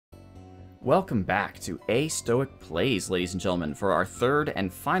Welcome back to A Stoic Plays, ladies and gentlemen, for our third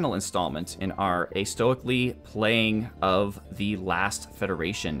and final installment in our A Stoically playing of The Last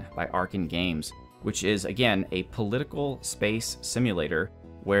Federation by Arkan Games, which is, again, a political space simulator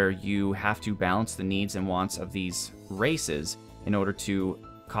where you have to balance the needs and wants of these races in order to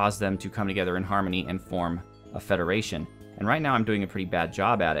cause them to come together in harmony and form a federation. And right now I'm doing a pretty bad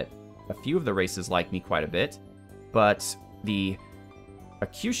job at it. A few of the races like me quite a bit, but the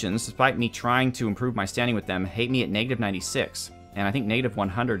Acutians, despite me trying to improve my standing with them, hate me at negative 96. And I think negative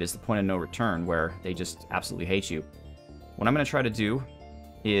 100 is the point of no return, where they just absolutely hate you. What I'm going to try to do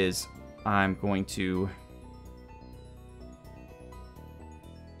is I'm going to...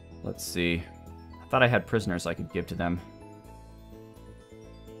 Let's see. I thought I had prisoners I could give to them.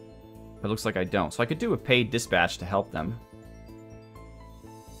 It looks like I don't. So I could do a paid dispatch to help them.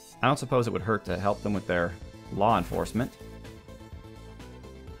 I don't suppose it would hurt to help them with their law enforcement.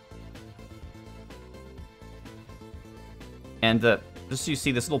 And just so you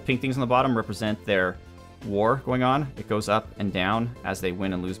see, this little pink things on the bottom represent their war going on. It goes up and down as they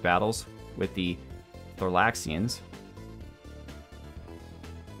win and lose battles with the Thorlaxians.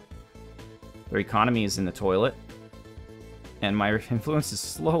 Their economy is in the toilet. And my influence is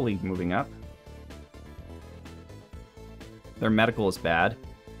slowly moving up. Their medical is bad.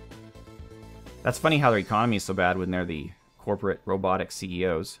 That's funny how their economy is so bad when they're the corporate robotic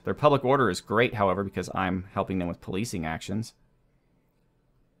CEOs. Their public order is great, however, because I'm helping them with policing actions.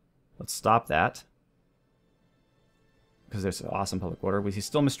 Let's stop that. Because there's an awesome public order. He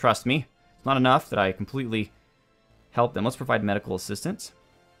still mistrusts me. It's not enough that I completely help them. Let's provide medical assistance.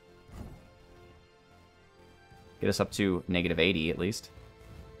 Get us up to negative 80 at least.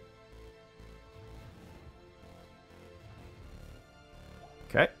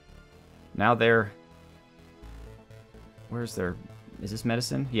 Okay. Now they're... Where's their... Is this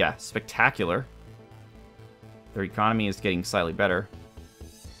medicine? Yeah, spectacular. Their economy is getting slightly better.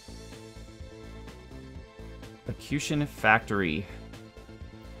 Acution Factory.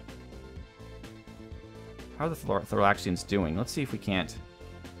 How are the Thorlaxians doing? Let's see if we can't...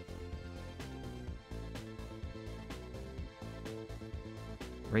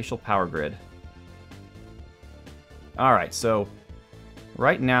 Racial power grid. Alright, so...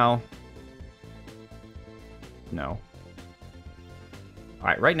 Right now... No.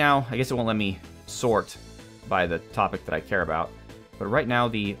 Alright, right now, I guess it won't let me sort by the topic that I care about. But right now,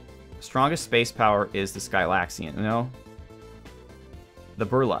 the strongest space power is the Skylaxian. No. The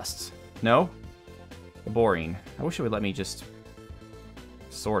Burlusts. No. The Borine. I wish it would let me just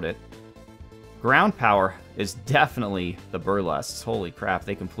sort it. Ground power is definitely the Burlusts. Holy crap,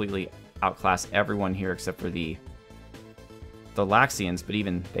 they completely outclass everyone here except for the Laxians, but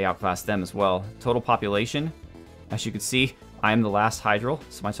even they outclass them as well. Total population, as you can see, I am the last Hydral,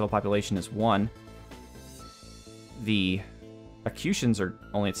 so my total population is 1. The Acutians are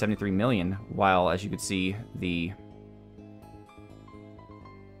only at 73 million, while, as you can see, these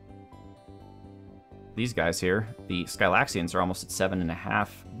guys here, the Skylaxians, are almost at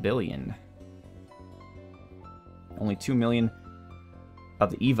 7.5 billion. Only 2 million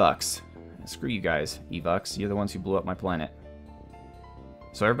of the Evux. Screw you guys, Evux. You're the ones who blew up my planet.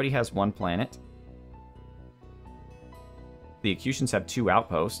 So everybody has 1 planet. The Acutians have 2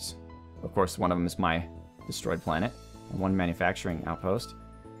 outposts. Of course, one of them is my destroyed planet. And 1 manufacturing outpost.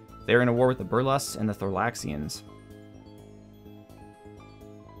 They're in a war with the Burlusts and the Thorlaxians.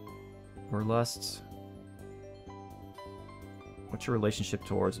 Burlusts. What's your relationship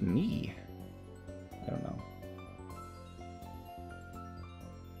towards me? I don't know.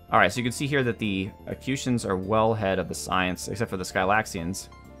 Alright, so you can see here that the Acutians are well ahead of the science, except for the Skylaxians.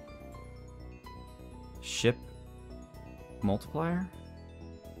 Ship multiplier?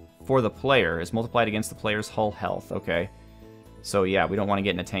 For the player, is multiplied against the player's hull health. Okay. So yeah, we don't want to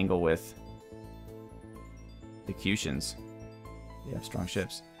get in a tangle with the Acutians. They have strong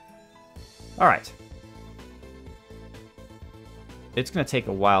ships. Alright. It's going to take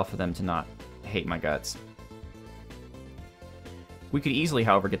a while for them to not hate my guts. We could easily,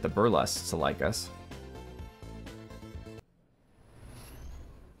 however, get the Burlusts to like us.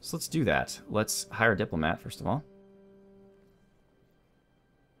 So let's do that. Let's hire a diplomat, first of all.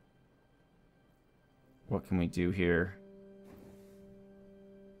 What can we do here?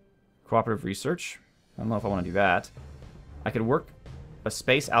 Cooperative research. I don't know if I want to do that. I could work a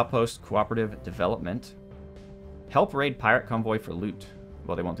space outpost cooperative development. Help raid pirate convoy for loot.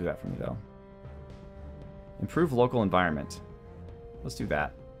 Well, they won't do that for me, though. Improve local environment. Let's do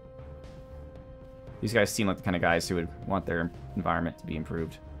that. These guys seem like the kind of guys who would want their environment to be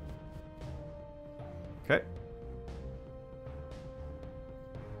improved. Okay.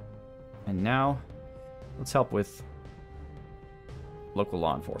 And now, let's help with local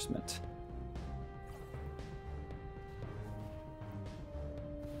law enforcement.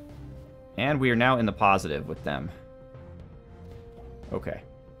 And we are now in the positive with them. Okay.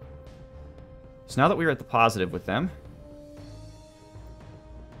 So now that we are at the positive with them,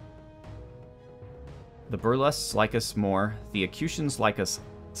 the Burlesks like us more, the Acutians like us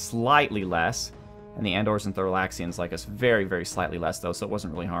slightly less, and the Andors and Thorlaxians like us very, very slightly less, though, so it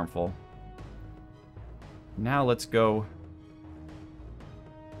wasn't really harmful. Now let's go...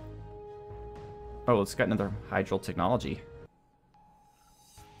 Oh, let's get another Hydral technology.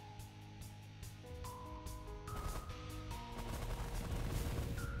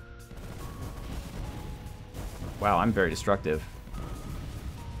 Wow, I'm very destructive.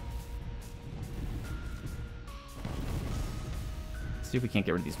 Let's see if we can't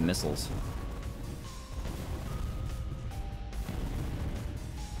get rid of these missiles.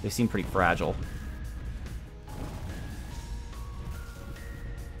 They seem pretty fragile.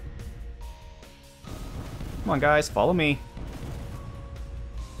 Come on, guys, follow me.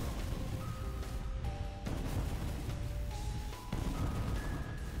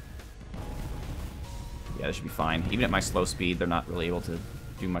 Yeah, this should be fine. Even at my slow speed, they're not really able to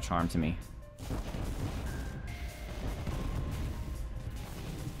do much harm to me.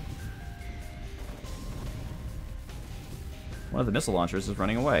 One of the missile launchers is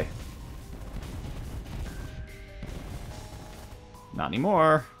running away. Not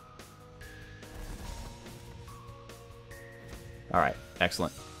anymore. Alright,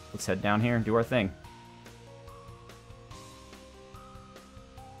 excellent. Let's head down here and do our thing.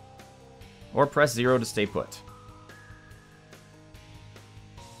 Or press 0 to stay put.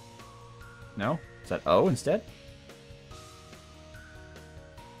 No? Is that O instead?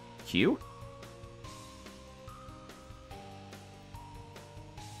 Q?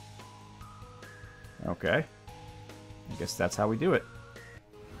 Okay. I guess that's how we do it.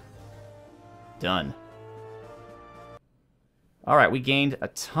 Done. Alright, we gained a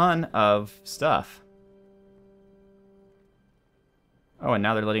ton of stuff. Oh, and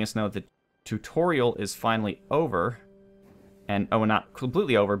now they're letting us know that the tutorial is finally over. And, oh, not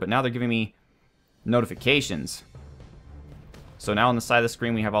completely over, but now they're giving me notifications. So now on the side of the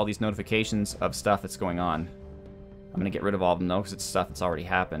screen we have all these notifications of stuff that's going on. I'm going to get rid of all of them, though, because it's stuff that's already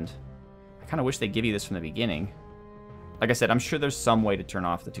happened. I kind of wish they'd give you this from the beginning. Like I said, I'm sure there's some way to turn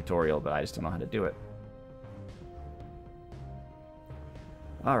off the tutorial, but I just don't know how to do it.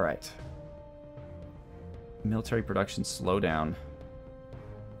 Alright. Military production slowdown.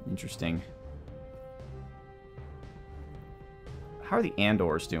 Interesting. How are the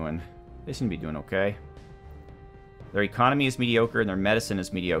Andors doing? They seem to be doing okay. Their economy is mediocre and their medicine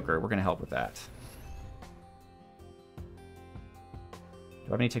is mediocre. We're going to help with that. Do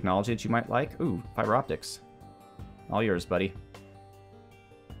I have any technology that you might like? Ooh, fiber optics. All yours, buddy.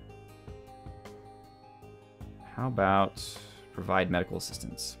 How about provide medical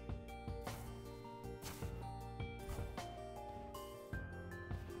assistance?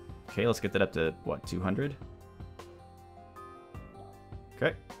 Okay, let's get that up to, what, 200?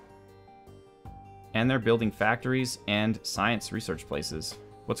 Okay. And they're building factories and science research places.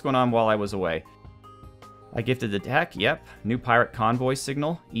 What's going on while I was away? I gifted the tech, yep. New pirate convoy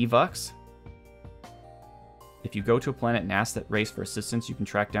signal, EVUX. If you go to a planet and ask that race for assistance, you can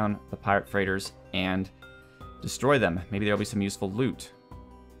track down the pirate freighters and destroy them. Maybe there'll be some useful loot.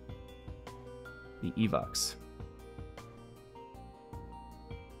 The EVUX.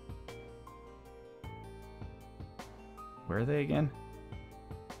 Where are they again?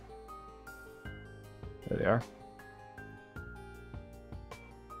 There they are.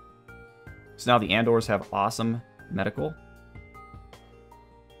 So now the Andors have awesome medical.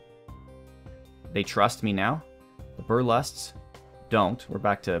 They trust me now. The Burlesks don't. We're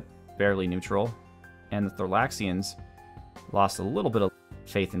back to barely neutral. And the Thorlaxians lost a little bit of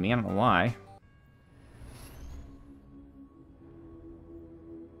faith in me. I don't know why.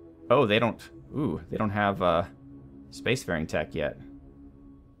 Oh, they don't... Ooh, they don't have spacefaring tech yet.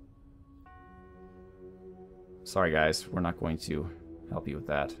 Sorry, guys. We're not going to help you with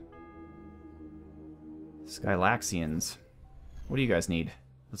that. Skylaxians. What do you guys need?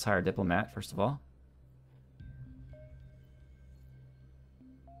 Let's hire a diplomat, first of all.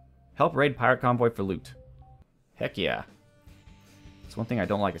 Help raid pirate convoy for loot. Heck yeah. That's one thing I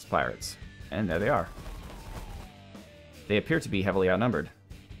don't like is pirates. And there they are. They appear to be heavily outnumbered.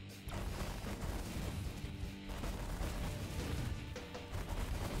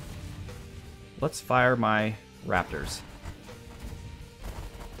 Let's fire my raptors.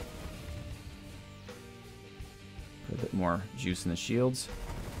 Put a bit more juice in the shields.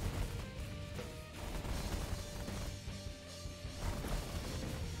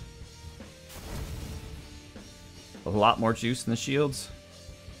 A lot more juice than the shields.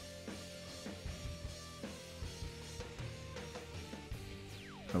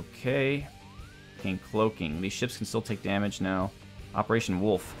 Okay. Gain cloaking. These ships can still take damage now. Operation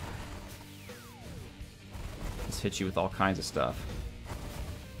Wolf. Let's hit you with all kinds of stuff.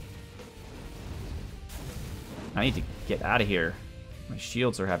 I need to get out of here. My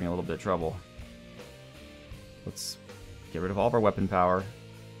shields are having a little bit of trouble. Let's get rid of all of our weapon power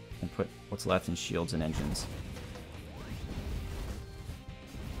and put what's left in shields and engines.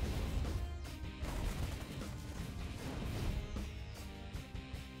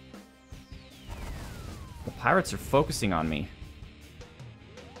 The pirates are focusing on me.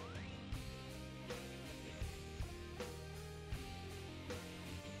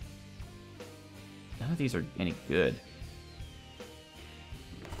 None of these are any good.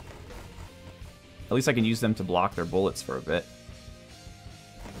 At least I can use them to block their bullets for a bit.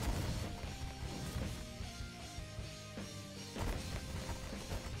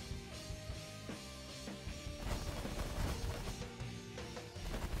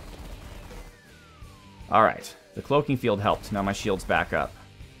 Alright, the cloaking field helped. Now my shield's back up.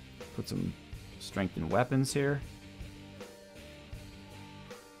 Put some strength in weapons here.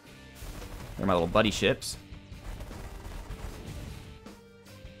 They're my little buddy ships.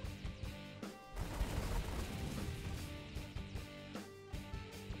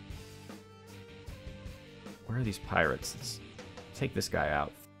 Where are these pirates? Let's take this guy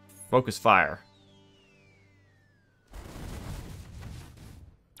out. Focus fire.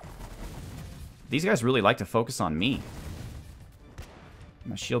 These guys really like to focus on me.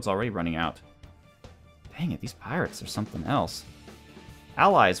 My shield's already running out. Dang it, these pirates are something else.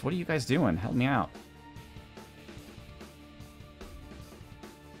 Allies, what are you guys doing? Help me out.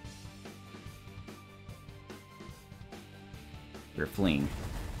 They're fleeing.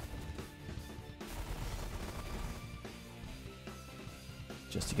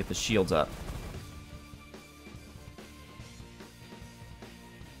 Just to get the shields up.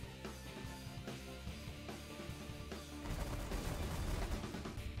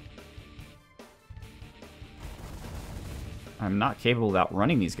 I'm not capable of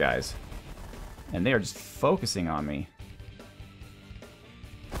outrunning these guys. And they are just focusing on me.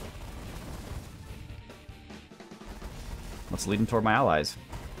 Let's lead them toward my allies.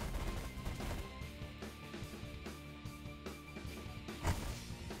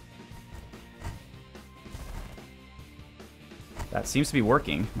 That seems to be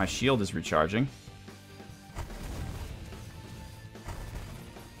working. My shield is recharging.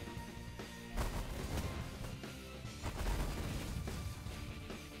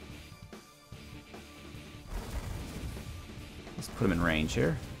 Let's put him in range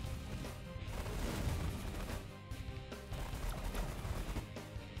here.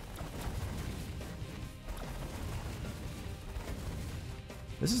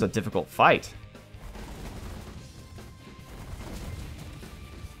 This is a difficult fight.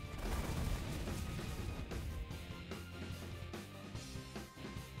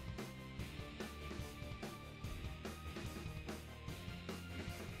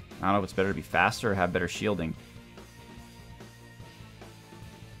 I don't know if it's better to be faster or have better shielding.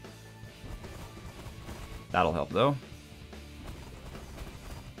 That'll help, though.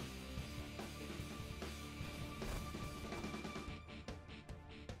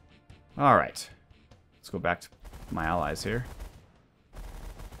 Alright. Let's go back to my allies here.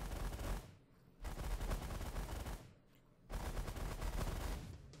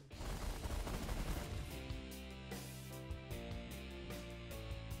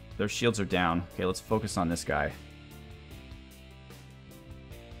 Their shields are down. Okay, let's focus on this guy.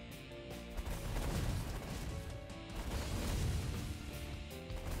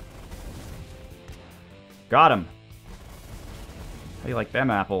 Got him. How do you like them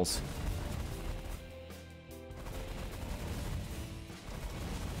apples?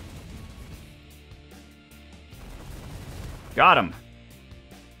 Got him.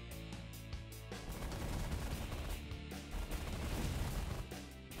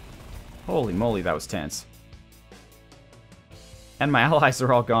 Holy moly, that was tense. And my allies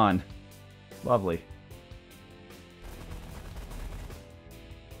are all gone. Lovely.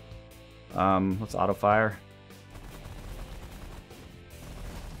 Let's auto fire.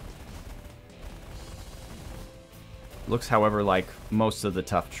 Looks, however, like most of the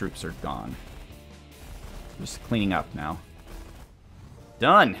tough troops are gone. Just cleaning up now.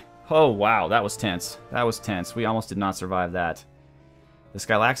 Done! Oh, wow, that was tense. That was tense. We almost did not survive that. The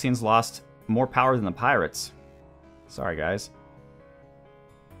Skylaxians lost more power than the pirates. Sorry, guys.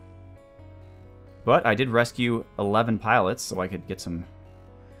 But I did rescue 11 pilots, so I could get some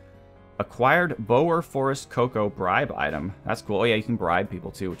Acquired Boer Forest Cocoa bribe item. That's cool. Oh yeah, you can bribe people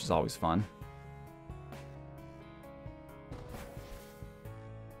too, which is always fun.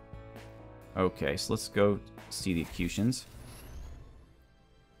 Okay, so let's go see the executions.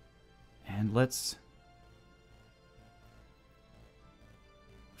 And let's...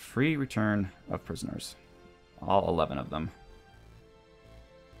 Free return of prisoners. All 11 of them.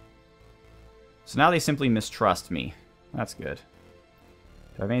 So now they simply mistrust me. That's good.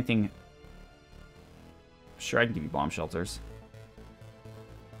 Do I have anything... Sure, I can give you bomb shelters.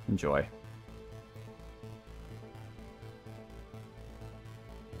 Enjoy.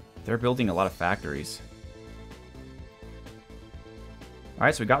 They're building a lot of factories.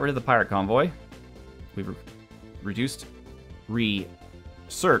 Alright, so we got rid of the pirate convoy. We've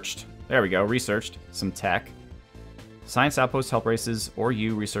researched. There we go, researched some tech. Science outposts help races, or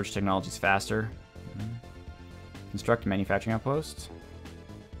you research technologies faster. Construct a manufacturing outpost.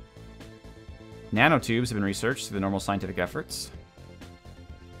 Nanotubes have been researched through the normal scientific efforts.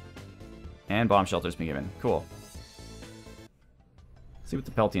 And bomb shelters been given. Cool. See what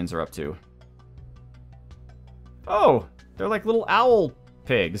the Peltians are up to. Oh! They're like little owl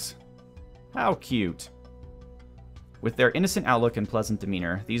pigs. How cute. With their innocent outlook and pleasant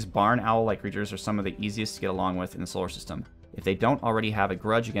demeanor, these barn owl-like creatures are some of the easiest to get along with in the solar system. If they don't already have a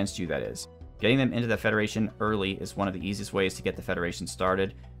grudge against you, that is. Getting them into the Federation early is one of the easiest ways to get the Federation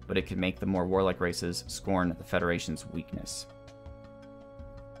started, but it could make the more warlike races scorn the Federation's weakness.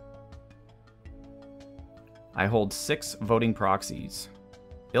 I hold 6 voting proxies.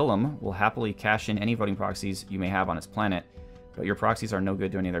 Ilum will happily cash in any voting proxies you may have on its planet, but your proxies are no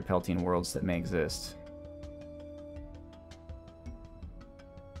good to any other Peltian worlds that may exist.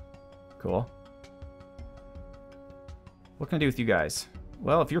 Cool. What can I do with you guys?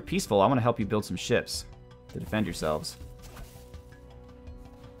 Well, if you're peaceful, I want to help you build some ships to defend yourselves.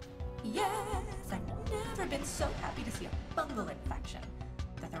 Yes, I've never been so happy to see a bungling faction.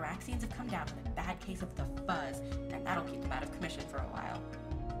 The Thoraxians have come down with a bad case of the fuzz, and that'll keep them out of commission for a while.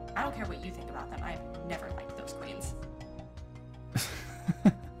 I don't care what you think about them, I've never liked those queens.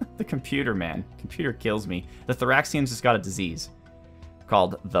 The computer, man. Computer kills me. The Thoraxians just got a disease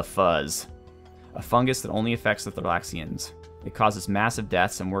called the fuzz. A fungus that only affects the Thoraxians. It causes massive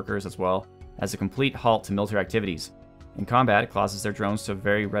deaths and workers as well as a complete halt to military activities. In combat, it causes their drones to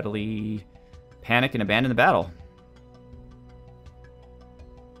very readily panic and abandon the battle.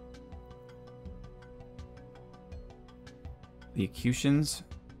 The Acution's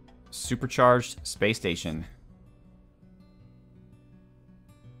supercharged space station.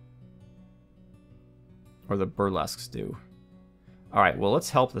 Or the Burlesques do. Alright, well, let's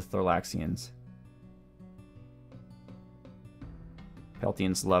help the Thorlaxians.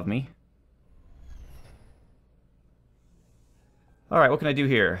 Peltians love me. Alright, what can I do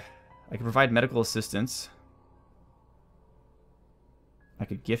here? I can provide medical assistance. I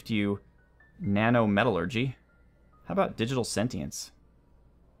could gift you nanometallurgy. How about digital sentience?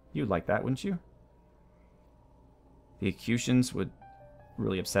 You'd like that, wouldn't you? The Acutions would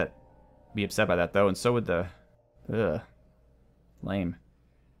really be upset by that, though, and so would the... Ugh. Lame.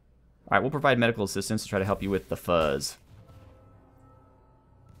 Alright, we'll provide medical assistance to try to help you with the fuzz.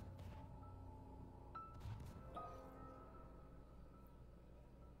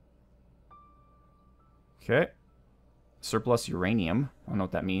 Okay. Surplus uranium. I don't know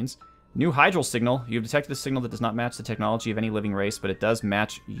what that means. New hydral signal. You have detected a signal that does not match the technology of any living race, but it does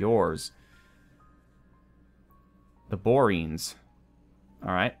match yours. The Borines.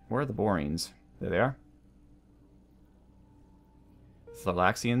 Alright, where are the Borines? There they are.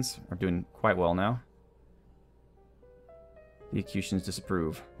 Thalaxians are doing quite well now. The Acutions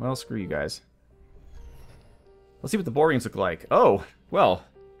disapprove. Well, screw you guys. Let's see what the Borines look like. Oh, well.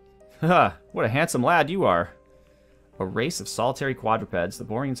 Haha, what a handsome lad you are. A race of solitary quadrupeds, the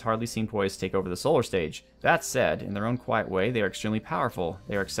Borines hardly seem poised to take over the solar stage. That said, in their own quiet way, they are extremely powerful.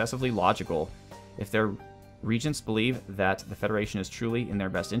 They are excessively logical. If their regents believe that the Federation is truly in their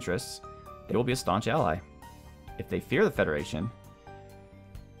best interests, they will be a staunch ally. If they fear the Federation...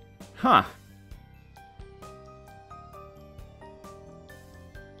 Huh.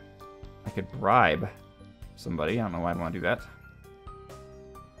 I could bribe somebody. I don't know why I'd want to do that.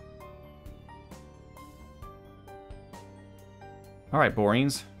 Alright,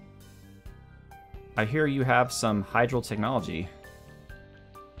 Borines. I hear you have some hydral technology.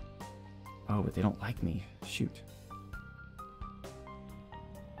 Oh, but they don't like me. Shoot.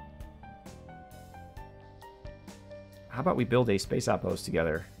 How about we build a space outpost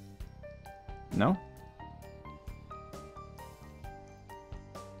together? No?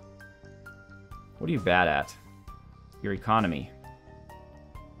 What are you bad at? Your economy.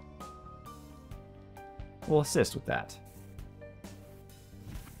 will assist with that.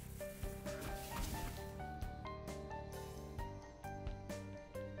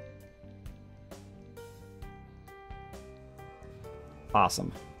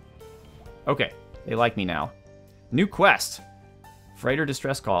 Awesome. Okay, they like me now. New quest. Freighter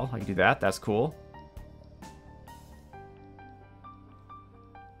distress call. I can do that. That's cool.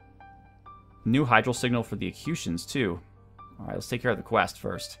 New hydral signal for the Acutians, too. Alright, let's take care of the quest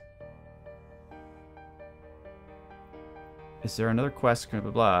first. Is there another quest? Blah,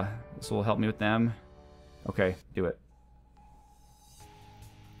 blah, blah. This will help me with them. Okay, do it.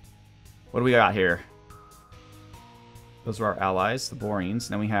 What do we got here? Those are our allies, the Boreans.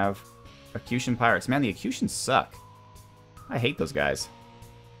 Then we have Acutian pirates. Man, the Acutians suck. I hate those guys.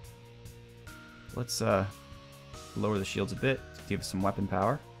 Let's lower the shields a bit to give us some weapon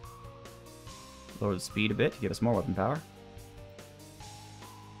power. Lower the speed a bit to give us more weapon power.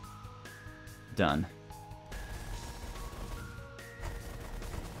 Done.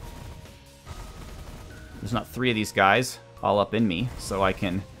 There's not 3 of these guys all up in me, so I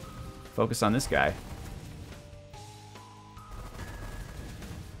can focus on this guy.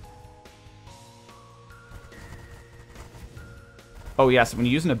 Oh yes, when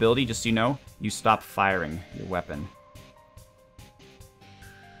you use an ability, just so you know, you stop firing your weapon.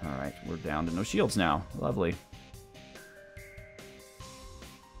 Alright, we're down to no shields now. Lovely.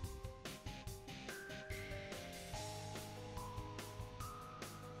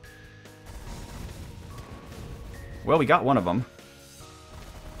 Well, we got one of them.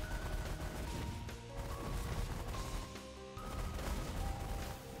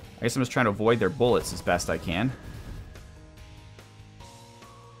 I guess I'm just trying to avoid their bullets as best I can.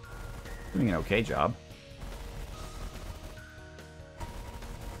 Doing an okay job.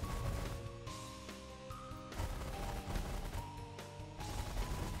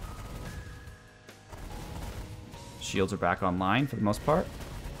 Shields are back online for the most part.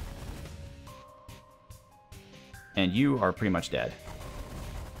 And you are pretty much dead.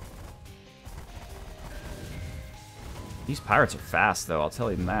 These pirates are fast, though, I'll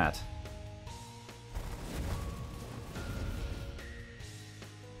tell you that.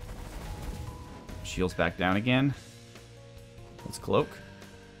 Shields back down again. Let's cloak.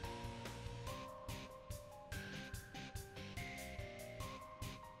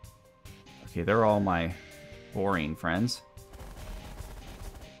 Okay, they're all my boring friends.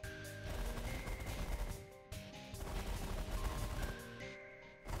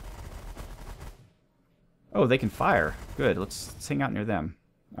 Oh, they can fire. Good, let's hang out near them.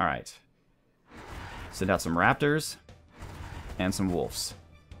 Alright. Send out some raptors and some wolves.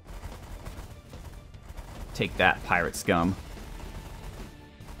 Take that, pirate scum.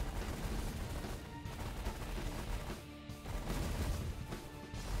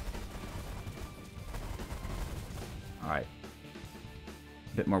 Alright.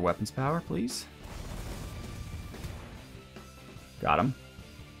 A bit more weapons power, please. Got him.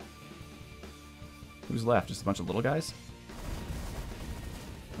 Who's left? Just a bunch of little guys?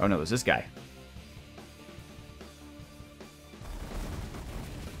 Oh no, there's this guy.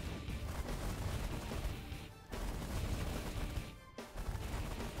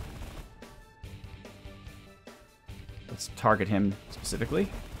 Let's target him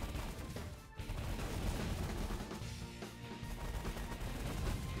specifically.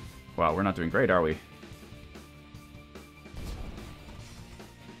 Wow, we're not doing great, are we?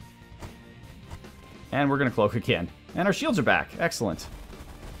 And we're gonna cloak again. And our shields are back. Excellent.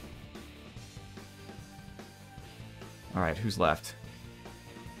 Alright, who's left?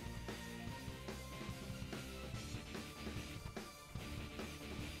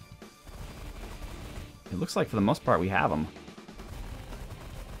 It looks like for the most part we have them.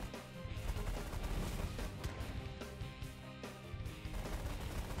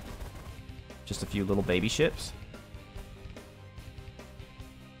 Just a few little baby ships.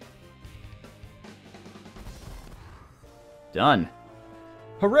 Done.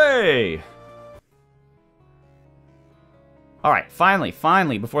 Hooray! Alright,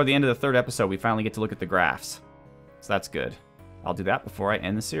 finally, before the end of the 3rd episode, we finally get to look at the graphs. So that's good. I'll do that before I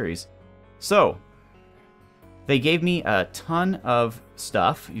end the series. So, they gave me a ton of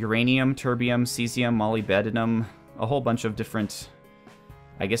stuff. Uranium, terbium, cesium, molybdenum, a whole bunch of different...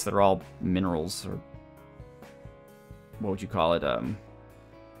 I guess they're all minerals, or... what would you call it?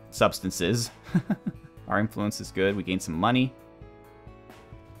 Substances. Our influence is good. We gain some money.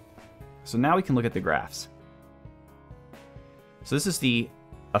 So now we can look at the graphs. So this is the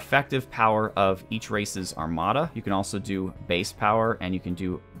effective power of each race's armada. You can also do base power, and you can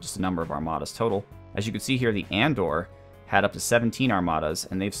do just a number of armadas total. As you can see here, the Andor had up to 17 armadas,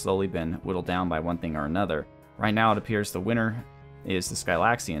 and they've slowly been whittled down by one thing or another. Right now, it appears the winner is the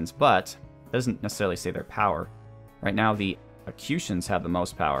Skylaxians, but it doesn't necessarily say their power. Right now, the Acutians have the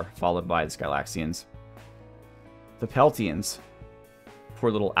most power, followed by the Skylaxians. The Peltians,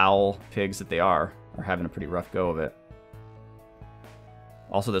 poor little owl pigs that they are having a pretty rough go of it.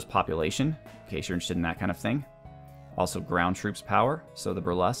 Also, there's population, in case you're interested in that kind of thing. Also, ground troops power, so the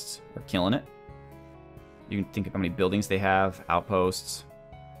Burlesques are killing it. You can think of how many buildings they have, outposts.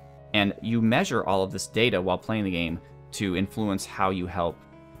 And you measure all of this data while playing the game to influence how you help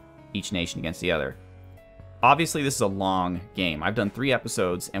each nation against the other. Obviously, this is a long game. I've done 3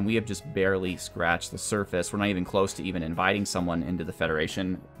 episodes, and we have just barely scratched the surface. We're not even close to even inviting someone into the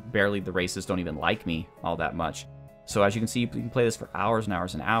Federation. Barely the races don't even like me all that much. So as you can see, you can play this for hours and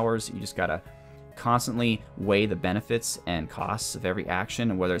hours and hours. You just gotta constantly weigh the benefits and costs of every action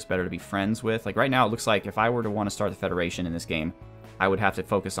and whether it's better to be friends with. Like right now, it looks like if I were to want to start the Federation in this game, I would have to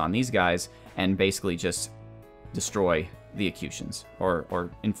focus on these guys and basically just destroy the Acutians or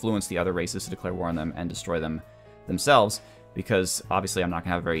influence the other races to declare war on them and destroy them themselves, because obviously I'm not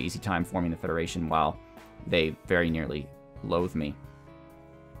going to have a very easy time forming the Federation while they very nearly loathe me.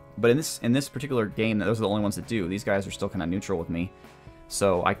 But in this particular game, those are the only ones that do. These guys are still kind of neutral with me.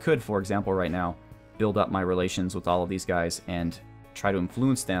 So I could, for example, right now, build up my relations with all of these guys and try to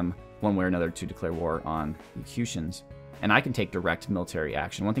influence them one way or another to declare war on the Acutians. And I can take direct military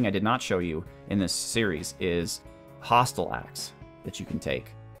action. One thing I did not show you in this series is hostile acts that you can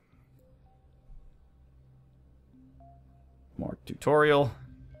take. More tutorial.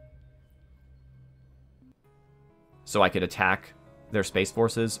 So I could attack their space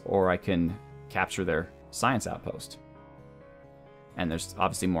forces, or I can capture their science outpost. And there's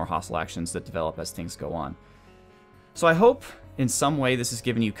obviously more hostile actions that develop as things go on. So I hope in some way this has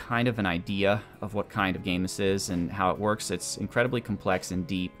given you kind of an idea of what kind of game this is and how it works. It's incredibly complex and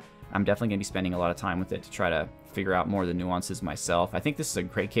deep. I'm definitely going to be spending a lot of time with it to try to figure out more of the nuances myself. I think this is a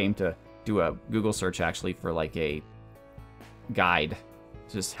great game to do a Google search actually for like a guide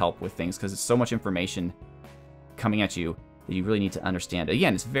to just help with things, because it's so much information coming at you that you really need to understand.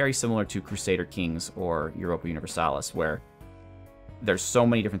 Again, it's very similar to Crusader Kings or Europa Universalis, where there's so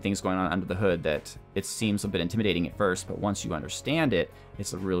many different things going on under the hood that it seems a bit intimidating at first, but once you understand it,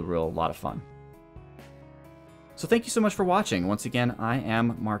 it's a real lot of fun. So thank you so much for watching. Once again, I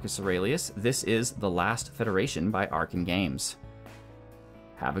am Marcus Aurelius. This is The Last Federation by Arcan Games.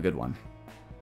 Have a good one.